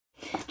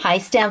Hi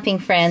stamping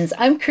friends,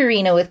 I'm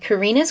Karina with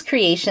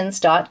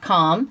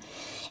karinascreations.com,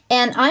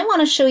 and I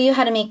want to show you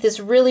how to make this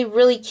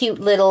really cute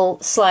little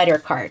slider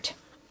card.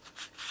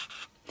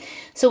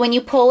 So when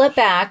you pull it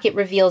back, it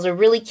reveals a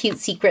really cute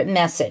secret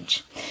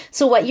message.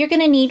 So what you're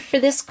going to need for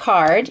this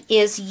card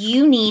is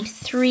you need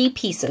 3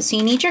 pieces. So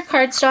you need your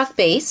cardstock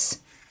base,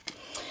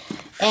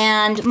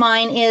 and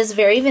mine is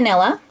very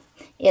vanilla.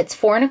 It's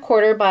 4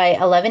 1/4 by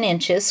 11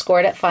 inches,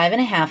 scored at 5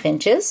 1/2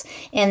 inches.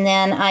 And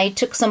then I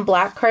took some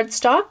black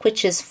cardstock,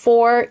 which is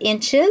 4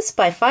 inches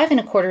by 5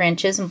 1/4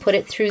 inches, and put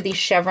it through the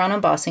chevron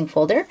embossing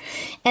folder.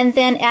 And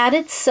then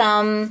added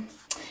some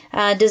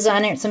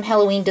some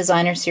Halloween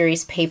designer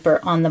series paper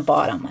on the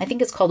bottom. I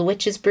think it's called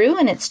Witch's Brew,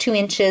 and it's 2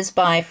 inches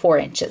by 4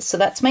 inches. So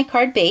that's my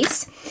card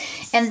base.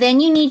 And then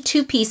you need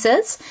 2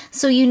 pieces.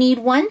 So you need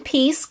 1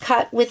 piece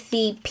cut with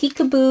the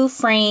Peekaboo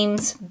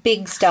Frames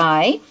Bigs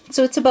die.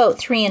 So it's about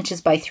 3 inches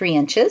by 3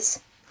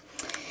 inches.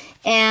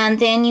 And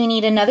then you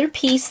need another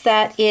piece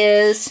that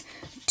is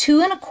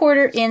 2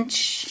 1/4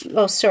 inch,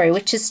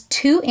 which is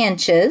 2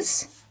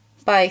 inches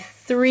by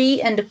 3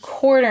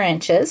 1/4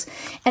 inches,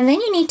 and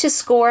then you need to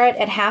score it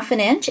at 1/2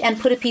 inch and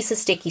put a piece of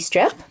sticky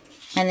strip,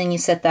 and then you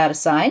set that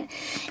aside.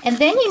 And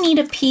then you need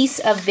a piece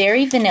of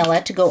very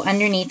vanilla to go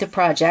underneath the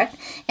project,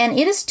 and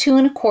it is 2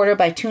 1/4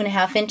 by 2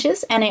 1/2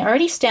 inches, and I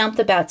already stamped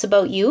the Bats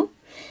About You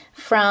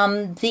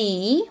from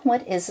the,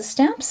 what is the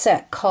stamp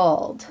set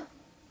called?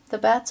 The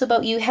Bats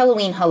About You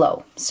Halloween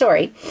Hello,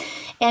 sorry.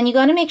 And you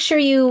got to make sure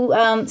you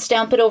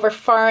stamp it over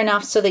far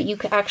enough so that you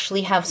can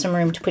actually have some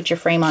room to put your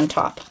frame on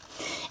top.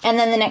 And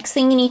then the next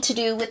thing you need to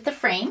do with the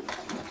frame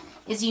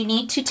is you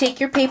need to take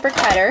your paper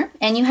cutter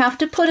and you have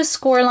to put a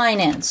score line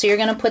in. So you're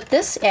going to put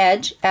this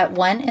edge at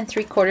 1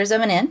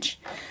 3/4 inch,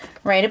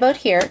 right about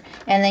here,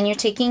 and then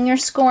you're taking your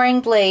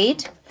scoring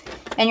blade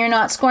and you're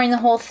not scoring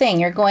the whole thing.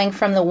 You're going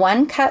from the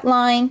one cut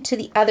line to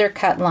the other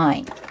cut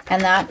line,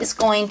 and that is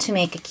going to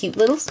make a cute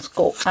little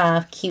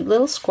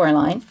score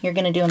line. You're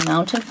going to do a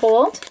mountain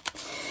fold,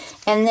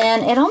 and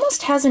then it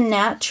almost has a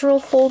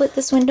natural fold at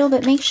this window,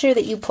 but make sure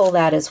that you pull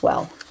that as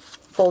well.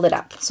 Fold it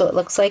up so it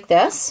looks like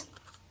this.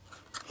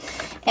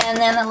 And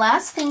then the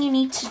last thing you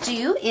need to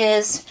do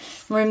is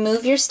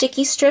remove your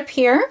sticky strip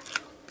here,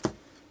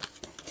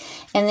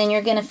 and then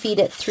you're going to feed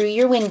it through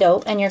your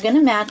window, and you're going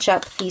to match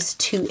up these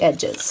 2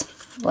 edges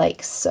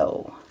like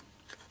so.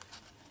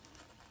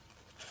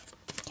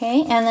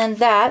 Okay, and then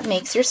that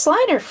makes your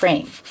slider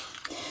frame.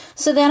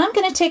 So then I'm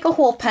going to take a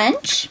hole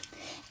punch,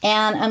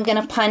 and I'm going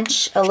to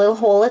punch a little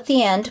hole at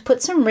the end to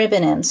put some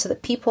ribbon in so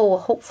that people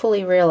will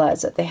hopefully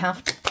realize that they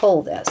have to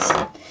pull this.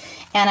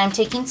 And I'm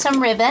taking some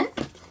ribbon,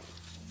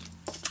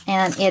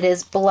 and it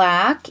is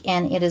black,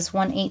 and it is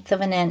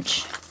 1/8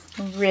 inch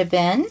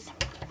ribbon.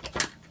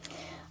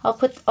 I'll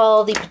put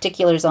all the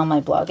particulars on my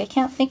blog. I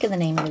can't think of the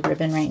name of the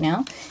ribbon right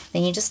now.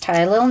 Then you just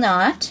tie a little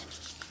knot,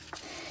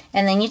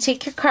 and then you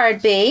take your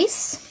card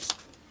base,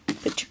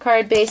 put your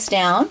card base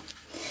down,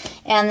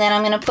 and then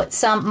I'm going to put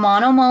some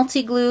mono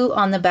multi-glue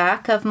on the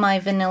back of my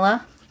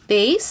vanilla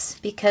base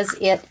because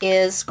it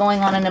is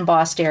going on an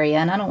embossed area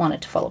and I don't want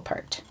it to fall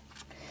apart.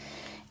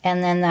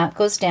 And then that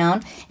goes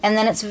down. And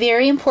then it's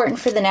very important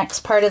for the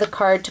next part of the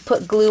card to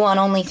put glue on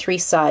only 3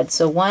 sides.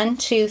 So 1,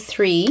 2,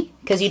 3,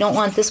 because you don't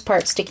want this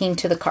part sticking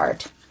to the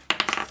card.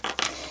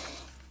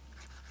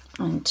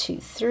 1, 2,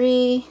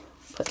 3,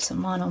 put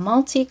some mono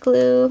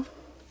multi-glue.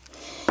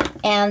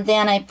 And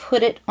then I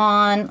put it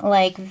on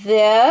like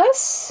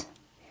this.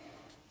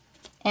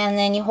 And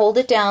then you hold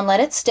it down, let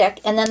it stick,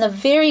 and then the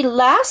very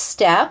last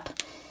step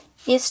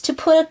is to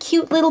put a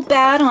cute little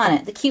bat on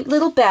it. The cute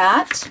little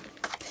bat,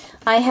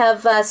 I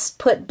have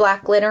put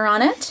black glitter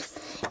on it,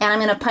 and I'm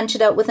going to punch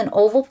it out with an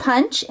oval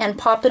punch and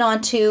pop it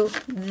onto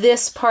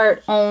this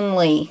part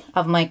only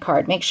of my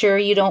card. Make sure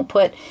you don't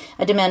put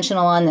a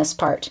dimensional on this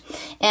part.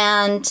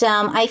 And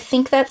I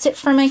think that's it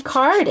for my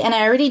card, and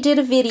I already did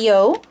a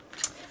video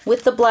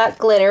with the black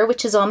glitter,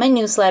 which is on my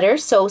newsletter.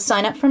 So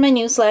sign up for my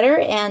newsletter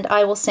and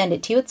I will send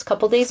it to you. It's a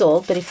couple days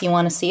old, but if you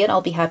want to see it,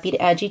 I'll be happy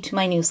to add you to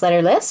my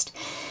newsletter list.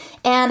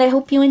 And I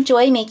hope you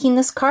enjoy making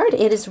this card.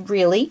 It is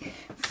really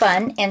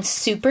fun and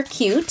super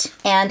cute,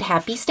 and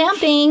happy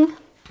stamping!